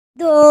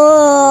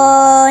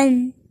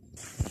Done.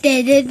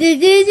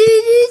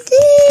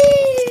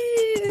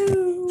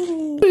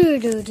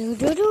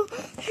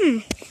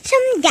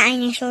 Some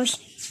dinosaurs.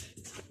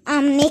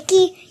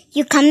 Mickey,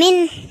 you come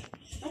in.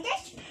 Okay.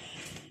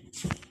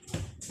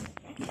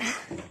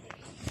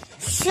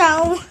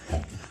 So,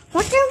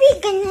 what are we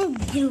gonna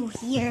do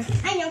here?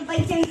 I know, buy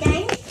some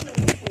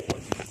dinosaurs.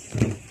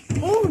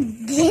 Oh,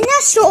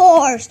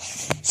 dinosaurs!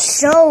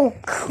 So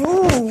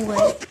cool.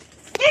 Oh,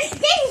 there's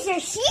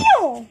dinosaurs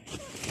here.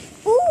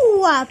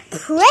 Ooh, a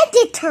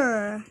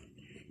predator.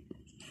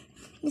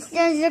 This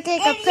does look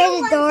like a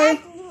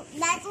predator.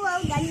 That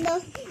will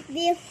gonna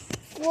be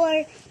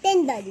for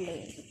 $10.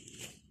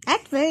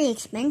 That's very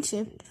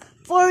expensive.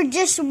 For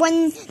just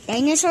one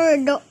dinosaur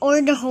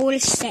or the whole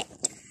set?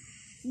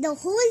 The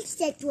whole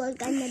set will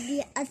gonna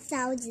be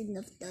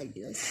 $1,000.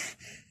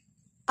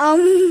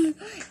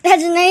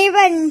 That's not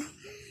even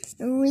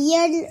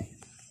real.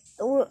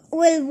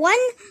 Will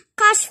one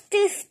cost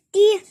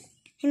 50?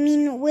 I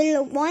mean,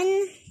 will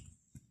one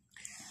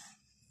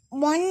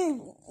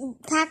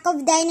pack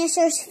of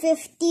dinosaurs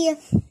 $50?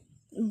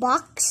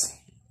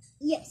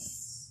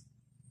 Yes.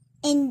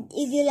 And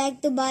if you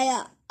like to buy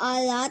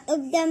a lot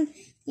of them,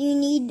 you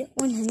need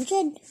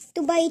 100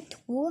 to buy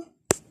 2.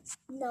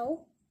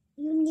 No,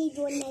 you need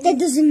 100. That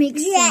doesn't make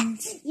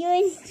sense. You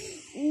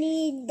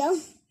need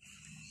the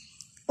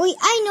Wait,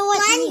 I know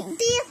what $20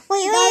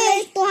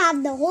 wait. to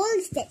have the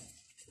whole set.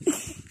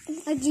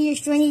 Okay,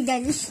 here's $20.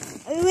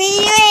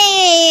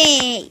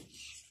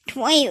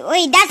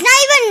 Wait, that's not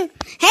even,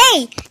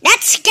 hey,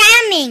 that's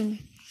scamming.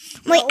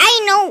 Wait, No. I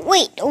know,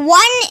 wait,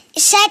 one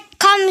set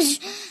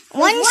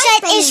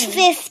is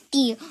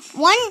 50.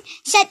 One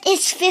set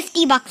is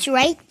 $50,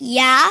 right?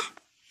 Yeah.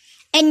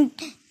 And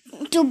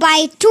to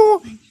buy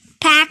 2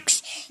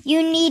 packs,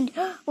 you need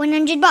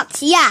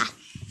 $100. Yeah.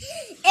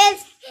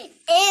 If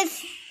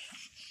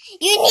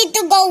you need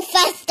to go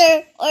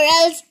faster, or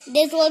else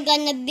this will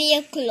gonna be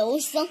a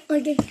close.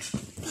 Okay.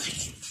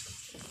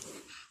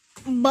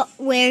 But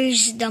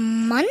where's the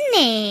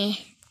money?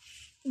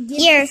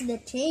 Here. The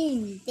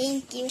chain.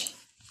 Thank you.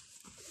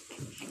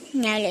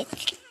 Now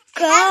let's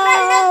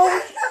go.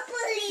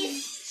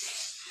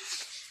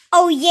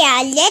 Oh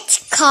yeah, let's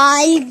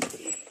call.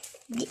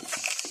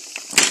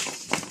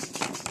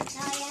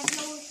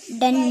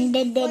 Dun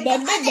dun dun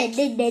dun dun dun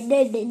dun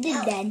dun dun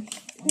dun dun.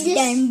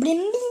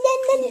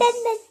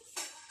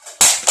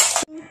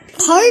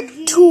 Part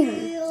 2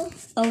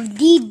 of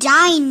the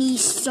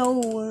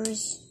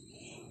dinosaurs.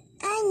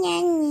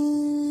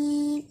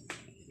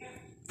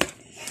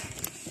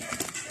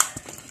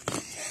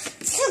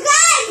 So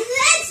guys,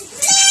 let's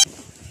play.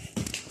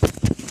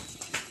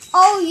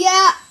 Oh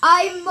yeah,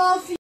 I'm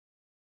off.